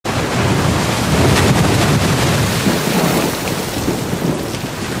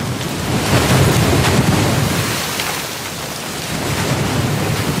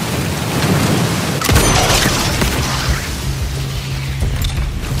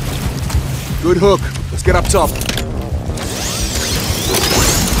Good hook. Let's get up top.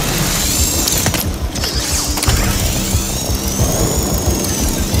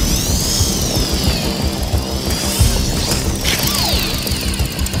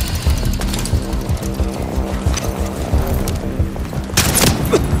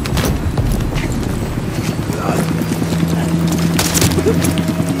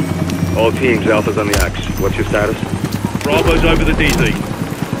 All teams, Alpha's on the axe. What's your status? Bravo's over the DZ.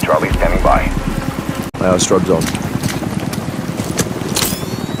 Charlie standing by. Strug's on.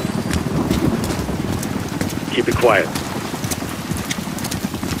 Keep it quiet.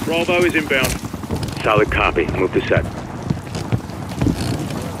 Bravo is inbound. Solid copy. Move to set.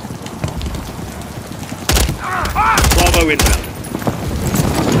 Bravo inbound.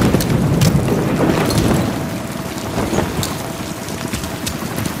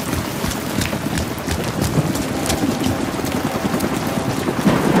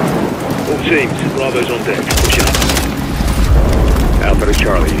 All teams, Bravo's on deck. Push up. Alpha to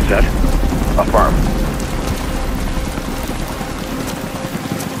Charlie, you set? Affirm.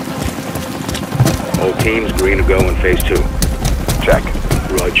 All teams, green to go in phase 2. Check.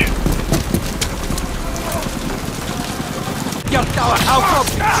 Roger. Young tower, how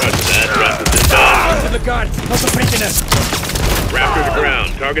close? Raptors inbound. To the guards, not the prisoners. Raptor to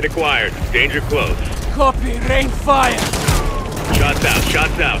ground. Target acquired. Danger close. Copy, rain fire. Shots out,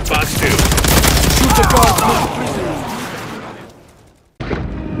 shots out. Box 2. Shoot the guards, not the prisoners.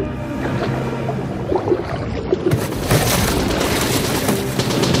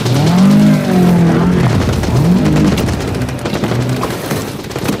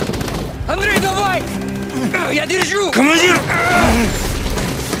 Андрей, давай! Я держу! Командир!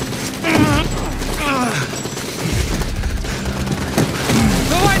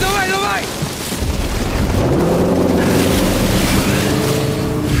 Давай, давай, давай!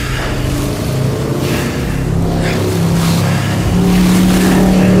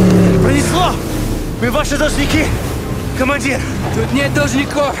 Пронесло! Мы ваши должники, командир! Тут нет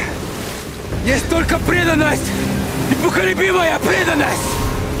должников! Есть только преданность! Непоколебимая преданность!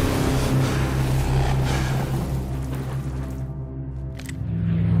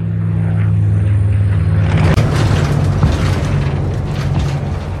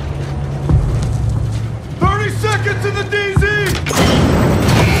 To the DZ!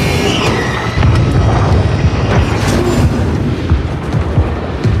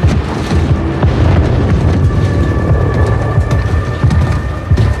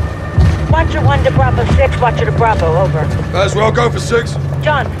 Watcher 1 to Bravo 6, Watcher to Bravo, over. As well, go for 6.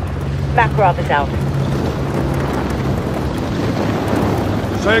 John, Makarov is out.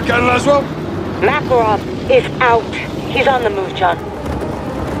 Say again, Laswell. Makarov is out. He's on the move, John.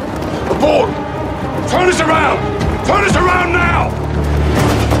 Aboard! Turn us around! Turn us around now!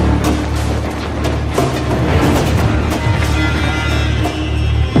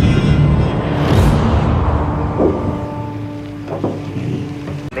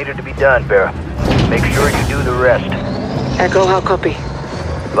 Needed to be done, Bear. Make sure you do the rest. Echo, how copy?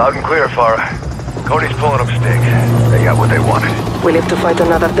 Loud and clear, Farah. Cody's pulling up stakes. They got what they wanted. We live to fight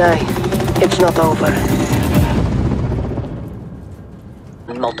another day. It's not over.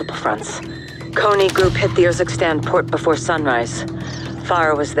 On multiple fronts. Coney Group hit the Urzikstan port before sunrise.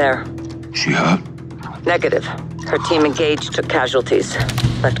 Farah was there. She hurt? Negative. Her team engaged, took casualties.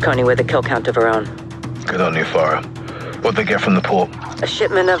 Left Coney with a kill count of her own. Good on you, Farah. What'd they get from the port? A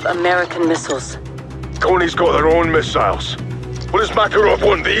shipment of American missiles. Coney's got their own missiles. What does Makarov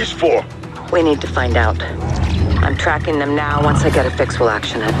want these for? We need to find out. I'm tracking them now. Once I get a fix, we'll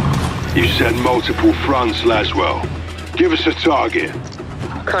action it. You said multiple fronts, Laswell. Give us a target.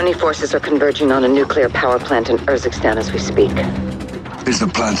 Coney forces are converging on a nuclear power plant in Urzikstan as we speak. Is the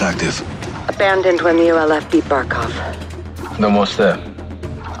plant active? Abandoned when the ULF beat Barkov. Then what's there?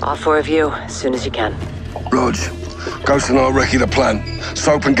 All 4 of you, as soon as you can. Rog, Ghost and I'll recce the plant.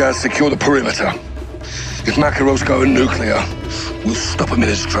 Soap and gas secure the perimeter. If Makarov's going nuclear, we'll stop him in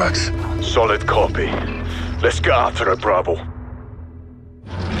his tracks. Solid copy. Let's get after it, Bravo.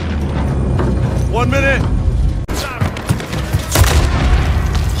 1 minute!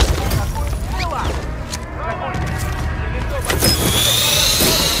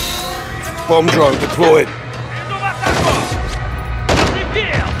 Bomb drone deployed.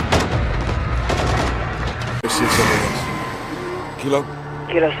 Kilo?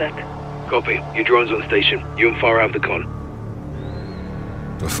 Kilo set. Copy. Your drone's on station. You and Farah have the con.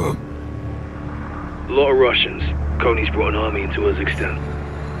 Affirm. A lot of Russians. Coney's brought an army into Urzikstan.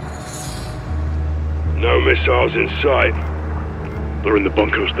 No missiles in sight. They're in the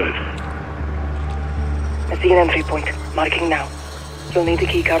bunkers then. I see an entry point. Marking now. You'll need a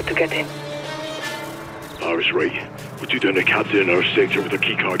keycard to get in. Farah's right. We took down the captain in our sector with a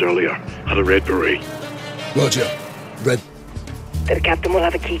keycard earlier. Had a red beret. Roger. Red. The captain will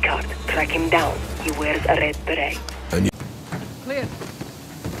have a keycard. Track him down. He wears a red beret. And you... Clear.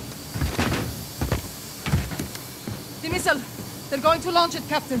 The missile. They're going to launch it,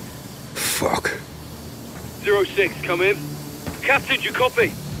 Captain. Fuck. 06, come in. Captain, you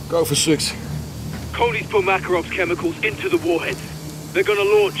copy? Go for 6. Coney's put Makarov's chemicals into the warheads. They're gonna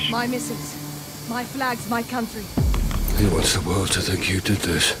launch. My missiles. My flags, my country. He wants the world to think you did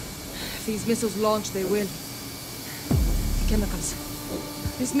this. If these missiles launch, they will. The chemicals.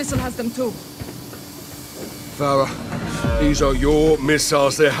 This missile has them too. Farah, these are your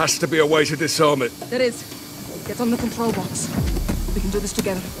missiles. There has to be a way to disarm it. There is. Get on the control box. We can do this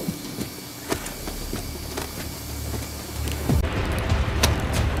together.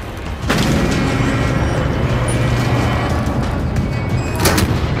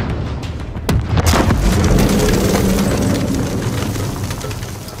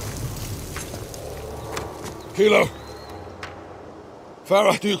 Kilo.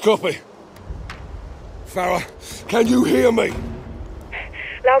 Farah, do you copy? Farah, can you hear me?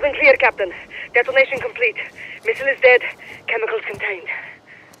 Loud and clear, Captain. Detonation complete. Missile is dead. Chemicals contained.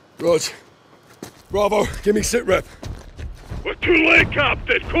 Rog. Bravo, give me sit rep. We're too late,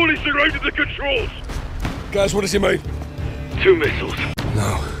 Captain! Coney's surrounded the controls! Guys, what does he mean? 2 missiles.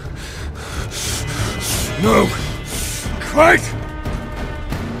 No. No! Craig!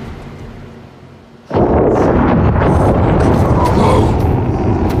 No!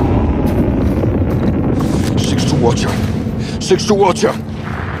 6 to Watcher. 6 to Watcher.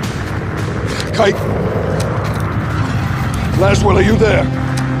 Kate! Laswell, are you there?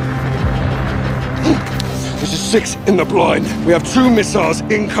 This is 6 in the blind. We have 2 missiles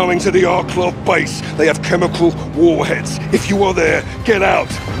incoming to the Arklov base. They have chemical warheads. If you are there, get out.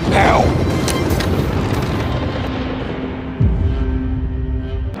 Now!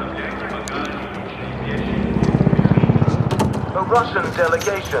 The Russian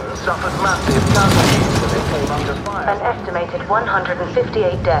delegation suffered massive casualties when they came under fire. An estimated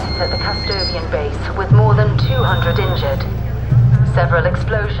 158 deaths at the Castovian base, with more than 200 injured. Several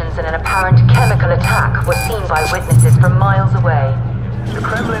explosions and an apparent chemical attack were seen by witnesses from miles away. The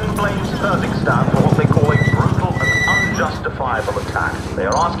Kremlin blames Kazakhstan for what they call a brutal and unjustifiable attack. They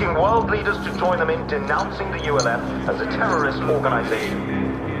are asking world leaders to join them in denouncing the ULF as a terrorist organization.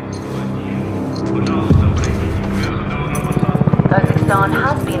 Kazakhstan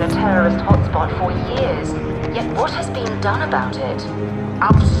has been a terrorist hotspot for years, yet what has been done about it?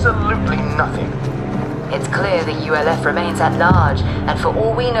 Absolutely nothing. It's clear the ULF remains at large, and for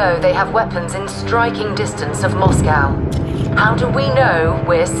all we know, they have weapons in striking distance of Moscow. How do we know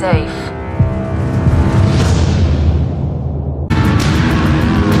we're safe?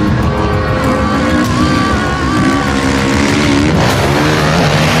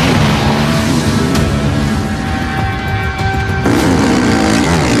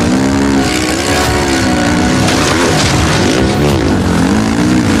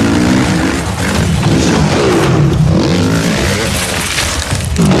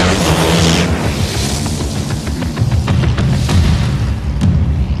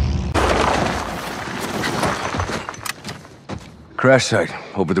 Crash site,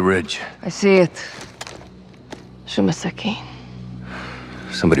 over the ridge. I see it. Shumasaki.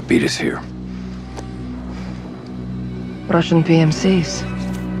 Somebody beat us here. Russian PMCs.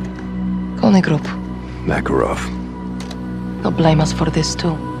 Kony Group. Makarov. They'll blame us for this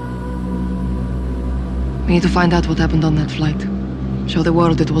too. We need to find out what happened on that flight. Show the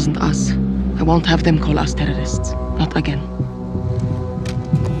world it wasn't us. I won't have them call us terrorists. Not again.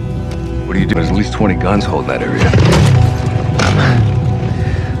 What do you do? There's at least 20 guns holding that area.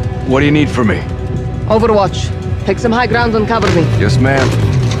 What do you need from me? Overwatch. Take some high ground and cover me. Yes, ma'am.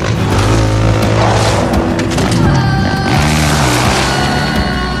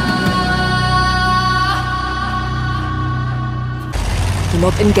 Do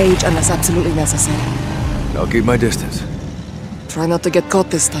not engage unless absolutely necessary. I'll keep my distance. Try not to get caught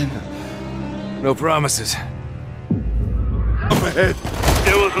this time. No promises. Up ahead!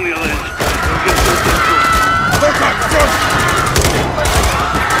 Stairwell's on the other end. Don't get so central. Contact! Front!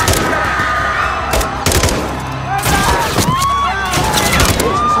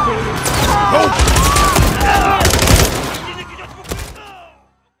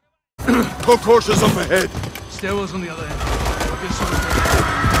 Hook horses up ahead! Stairwell's on the other end.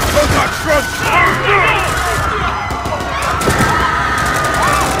 Contact! Front!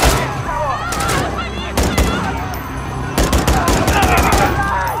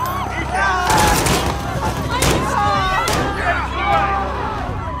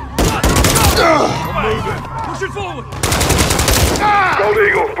 Move it! Pushing forward! Gold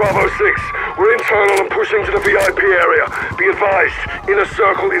Eagle, Bravo 6. We're internal and pushing to the VIP area. Be advised, Inner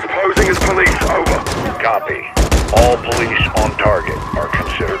Circle is posing as police. Over. Copy. All police on target are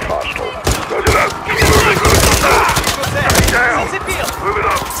considered hostile. Roger that. Keep moving through the tunnel. Stay down. Move it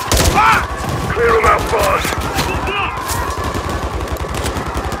up. Clear them out fast.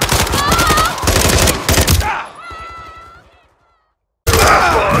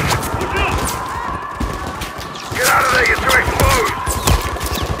 Get out of there, you're too exposed!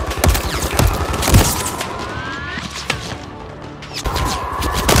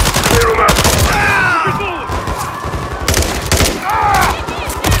 Clear them out!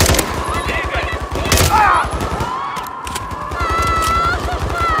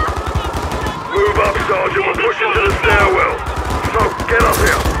 Move up, Sergeant, we're pushing to the stairwell. So, get up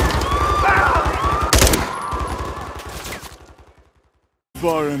here.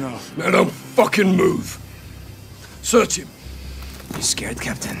 Far enough. Now don't fucking move. Search him. You scared,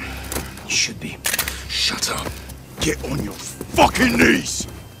 Captain? You should be. Shut up. Get on your fucking knees.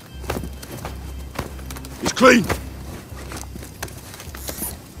 He's clean.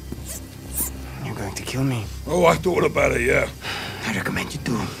 You're going to kill me? Oh, I thought about it, yeah. I recommend you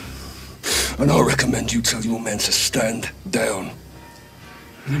do. And I recommend you tell your men to stand down.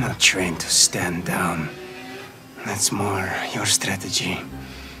 I'm not trained to stand down. That's more your strategy.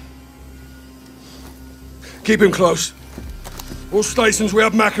 Keep him close. All stations, we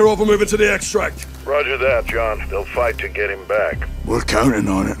have Makarov. We're moving to the extract. Roger that, John. They'll fight to get him back. We're counting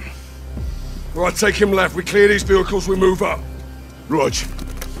on it. All right, take him left. We clear these vehicles, we move up. Rog,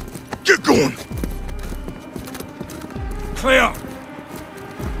 get going. Clear.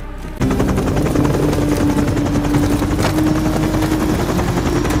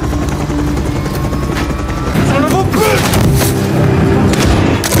 Son of a bitch!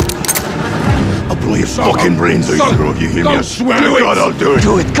 I'll blow your fucking brains out, Makarov. You hear me? I swear to God, I'll do it.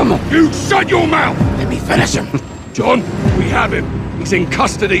 Do it, come on. You shut your mouth! Let me finish him. John, we have him. He's in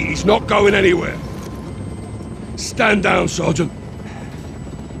custody. He's not going anywhere. Stand down, Sergeant.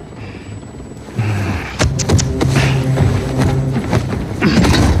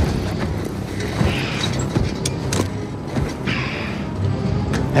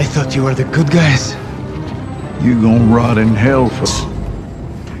 I thought you were the good guys. You gonna rot in hell for...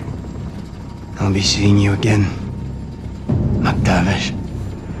 I'll be seeing you again, McTavish.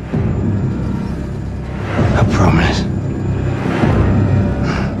 I promise.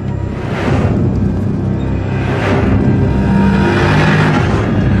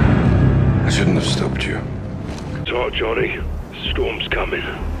 I shouldn't have stopped you. Talk, Johnny. Storm's coming.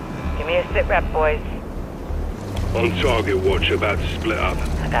 Give me a sit rep, boys. On target watch, about to split up.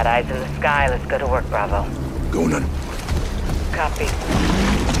 I got eyes in the sky. Let's go to work, Bravo. Going on. Copy.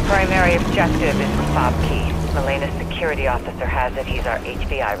 Primary objective is Bob Key. Melena's security officer has it. He's our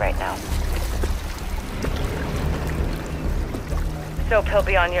HVI right now. Soap, he'll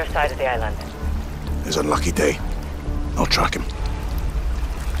be on your side of the island. It's a lucky day. I'll track him.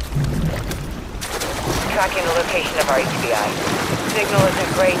 Tracking the location of our HVI. Signal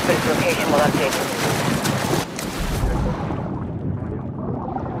isn't great, but his location will update.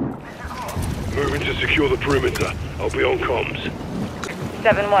 Moving to secure the perimeter. I'll be on comms.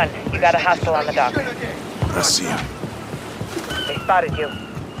 7-1, you got a hostile on the dock. I see him. They spotted you.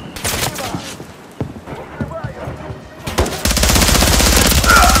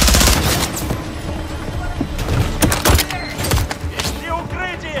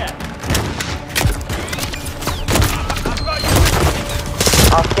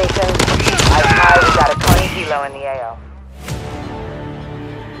 All stations, I've high, we got a 20 kilo in the AO.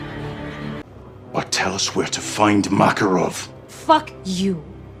 Or tell us where to find Makarov. Fuck you.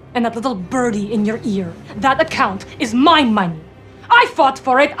 And that little birdie in your ear. That account is my money. I fought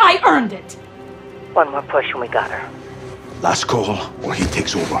for it, I earned it. One more push and we got her. Last call, or he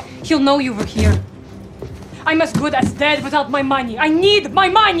takes over. He'll know you were here. I'm as good as dead without my money. I need my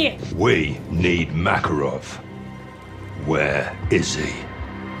money! We need Makarov. Where is he?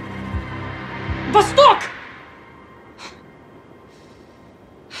 Vostok!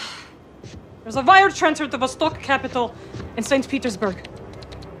 There's a wire transfer to Vostok capital in St. Petersburg.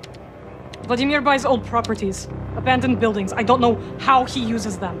 Vladimir buys old properties, abandoned buildings. I don't know how he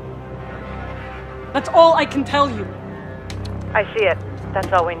uses them. That's all I can tell you. I see it.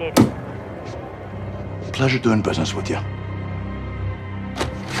 That's all we need. Pleasure doing business with you.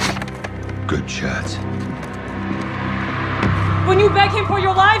 Good chat. When you beg him for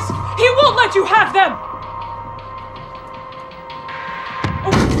your lives, he won't let you have them!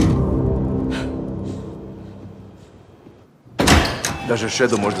 Даже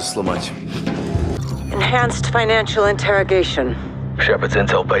Шеду можно сломать. Enhanced financial interrogation. Shepard's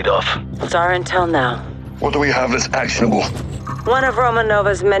intel paid off. It's our intel now. What do we have that's actionable? One of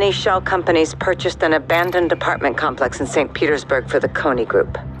Romanova's many shell companies purchased an abandoned apartment complex in St. Petersburg for the CoD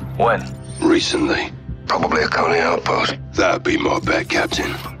Group. When? Recently. Probably a CoD outpost. That'd be my bet,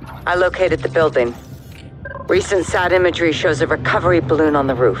 Captain. I located the building. Recent SAT imagery shows a recovery balloon on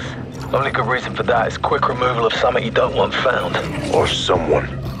the roof. Only good reason for that is quick removal of something you don't want found. Or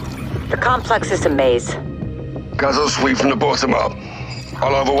someone. The complex is a maze. Guys will sweep from the bottom up.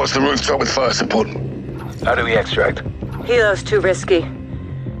 I'll overwatch the rooftop with fire support. How do we extract? Helo's too risky.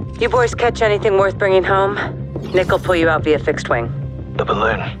 You boys catch anything worth bringing home? Nick will pull you out via fixed wing. The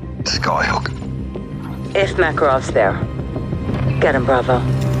balloon. Skyhook. If Makarov's there. Get him, Bravo.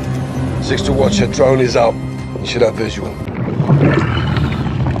 6 to watch, your drone is up. You should have visual.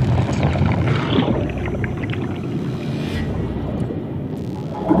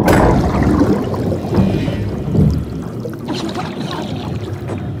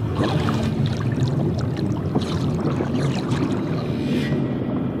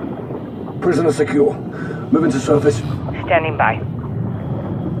 Prisoner secure. Moving to surface. Standing by.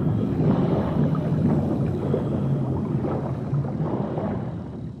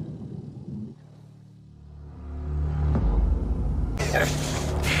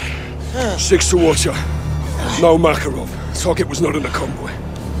 Six to watcher. No Makarov. Target was not in the convoy.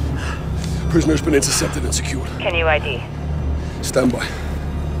 Prisoner's been intercepted and secured. Can you ID? Stand by.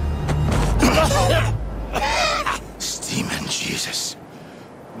 Steaming Jesus.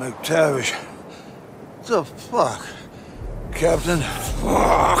 McTavish. The fuck? Captain?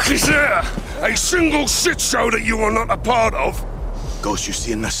 Fuck, is there a single shit show that you are not a part of? Ghost, you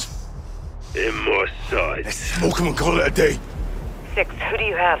seeing this? In my sight. Let's smoke him and call it a day. 6, who do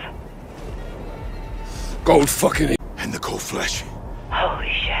you have? Gold fucking... And the cold flesh.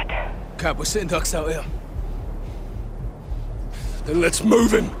 Holy shit. Cap, we're sitting ducks out here. Then let's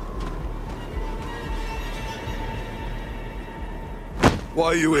move him. Why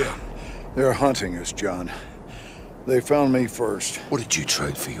are you here? They're hunting us, John. They found me first. What did you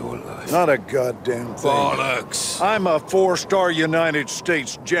trade for your life? Not a goddamn thing. Bollocks. I'm a 4-star United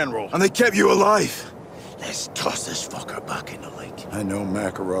States general. And they kept you alive. Let's toss this fucker back in the lake. I know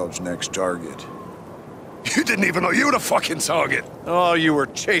Makarov's next target. You didn't even know you were the fucking target. Oh, you were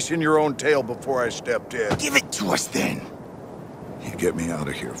chasing your own tail before I stepped in. Give it to us then. You get me out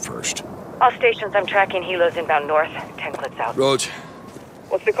of here first. All stations, I'm tracking Helos inbound north. 10 clicks out. Rog.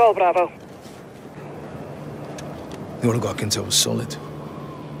 What's the call, Bravo? The one who got intel was solid.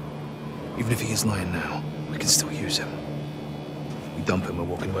 Even if he is lying now, we can still use him. We dump him, we're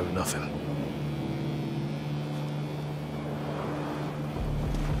walking away with nothing.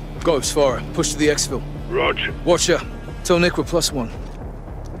 Ghost, Farah, push to the exfil. Roger. Watcher, tell Nick we're +1.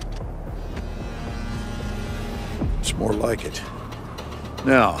 It's more like it.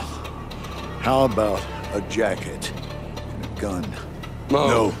 Now, how about a jacket and a gun?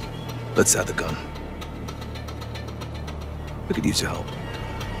 No. Let's add the gun. We could use your help.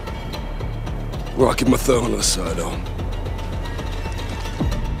 Well, I'll give my thermal on the side on.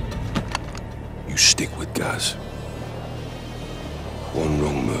 You stick with Gaz. One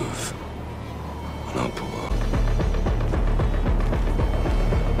wrong move, and I'll pull up.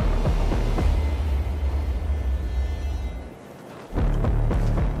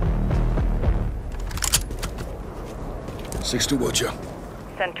 Six to watcher.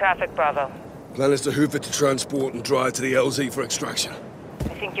 Send traffic, Bravo. Plan is to hoof it to transport and drive to the LZ for extraction.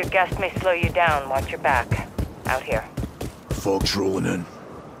 I think your guest may slow you down. Watch your back. Out here. Fog's rolling in.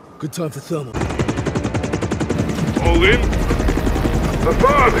 Good time for thermal. All in.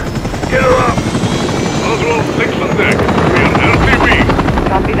 Affirm! Get her up! Oswald 6 on deck. We're on LTV.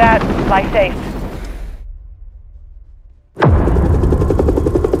 Copy that. Fly safe.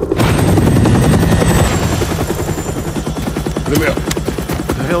 Let me up.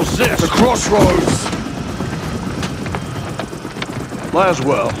 The hell's this? The crossroads!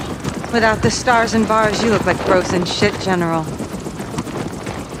 Laswell. Without the stars and bars, you look like frozen shit, General.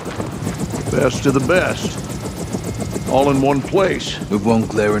 Best of the best. All in one place. With one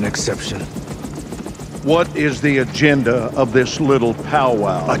glaring exception. What is the agenda of this little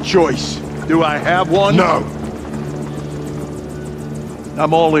powwow? A choice. Do I have one? No.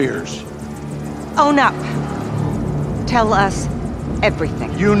 I'm all ears. Own up. Tell us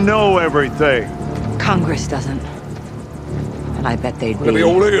everything. You know everything. Congress doesn't. And I bet they'd They'd be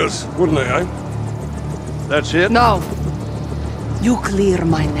all ears, wouldn't they, eh? That's it? No. You clear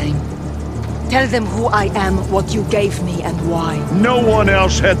my name. Tell them who I am, what you gave me, and why. No one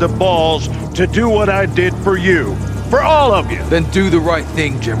else had the balls to do what I did for you. For all of you. Then do the right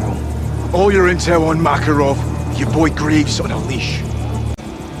thing, General. All your intel on Makarov, your boy Graves on a leash.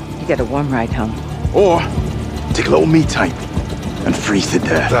 You get a warm ride home. Or take a little me time and freeze to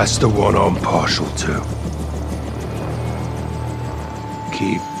death. That's the one I'm partial to.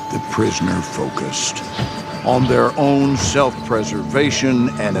 Keep the prisoner focused on their own self-preservation,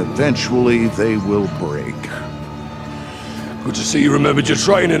 and eventually they will break. Good to see you remembered your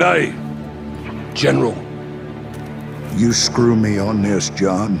training, eh? General. You screw me on this,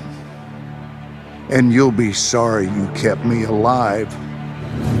 John, and you'll be sorry you kept me alive.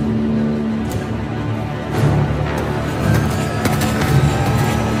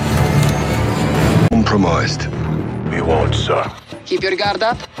 Compromised. We won't, sir. Keep your guard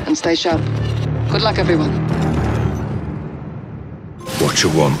up and stay sharp. Good luck, everyone. Watcher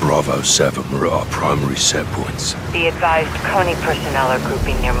 1, Bravo 7. We're at our primary set points. Be advised, Coney personnel are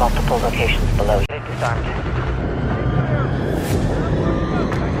grouping near multiple locations below you. They're disarmed.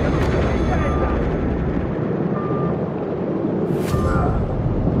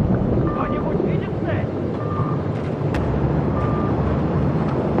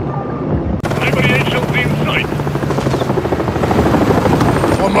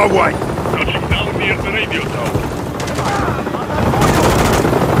 On my way. Touching down near the radio tower.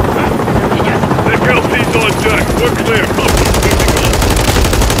 The LT's on deck. We're clear.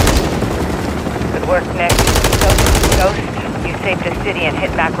 Good work, Nick. Ghost, you saved the city and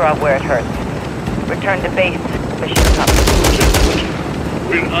hit Makarov where it hurts. Return to base. Mission accomplished.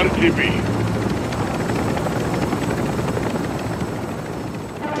 We're RTB.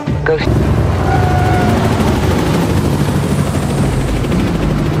 Ghost.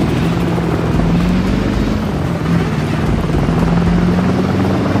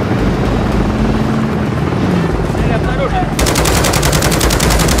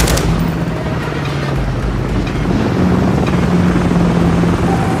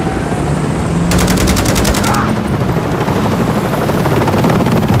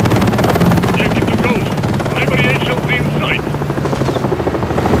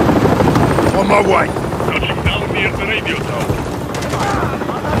 On my way. Touching down near the radio tower.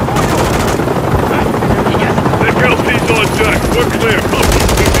 The LT's on deck. We're clear.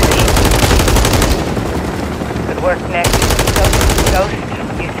 Good work, Nick. Ghost,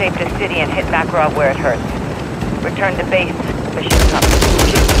 you saved the city and hit Makarov where it hurts. Return to base. Mission accomplished.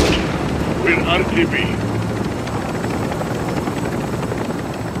 We're RTB.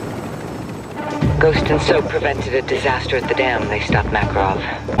 Ghost and Soap prevented a disaster at the dam. They stopped Makarov.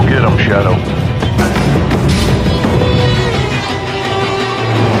 Get him, Shadow.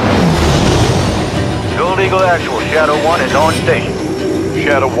 Gold Eagle Actual, Shadow 1 is on station.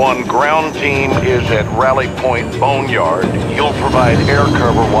 Shadow 1, ground team is at Rally Point Boneyard. You'll provide air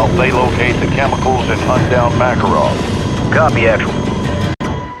cover while they locate the chemicals and hunt down Makarov. Copy, Actual.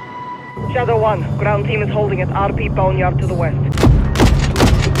 Shadow 1, ground team is holding at RP Boneyard to the west.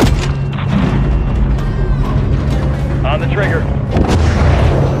 On the trigger.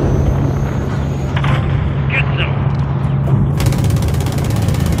 Get some.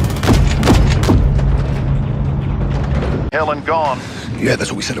 Helen gone. Yeah, that's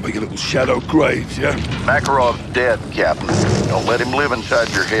what we said about your little shadow Graves, yeah? Makarov's dead, Captain. Don't let him live inside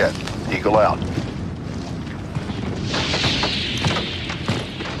your head. Eagle out.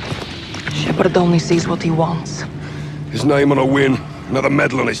 Shepard only sees what he wants. His name on a win, another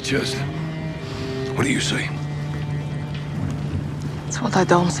medal on his chest. What do you see? It's what I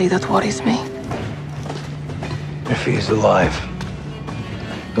don't see that worries me. If he is alive,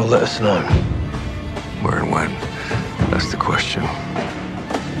 he'll let us know. Where and when? That's the question.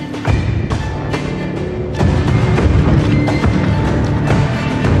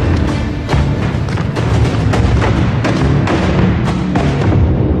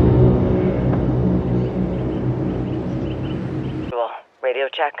 Radio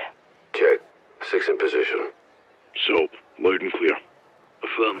check. Check. 6 in position. Soap, loud and clear.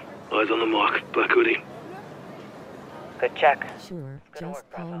 Affirm. Eyes on the mark. Black hoodie. Good check. Sure, just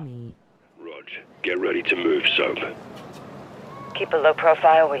call me. Rog. Get ready to move, Soap. Keep a low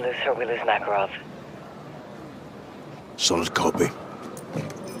profile. We lose her, we lose Makarov. Solid copy.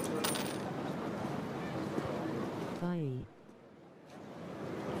 Bye.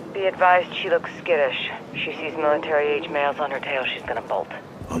 Be advised, she looks skittish. She sees military-age males on her tail, she's gonna bolt.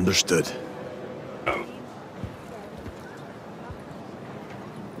 Understood. Oh.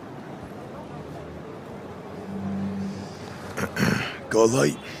 Got a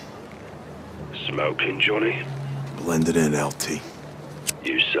light? Smoking, Johnny? Blended in, LT.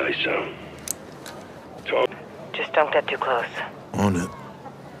 You say so. Tom? Just don't get too close. On it.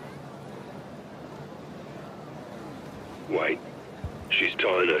 Wait. She's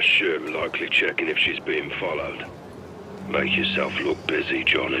tying her shirt, likely checking if she's being followed. Make yourself look busy,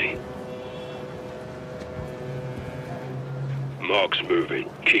 Johnny. Mark's moving.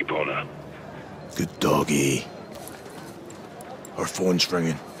 Keep on her. Good doggy. Her phone's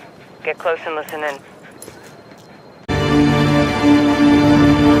ringing. Get close and listen in.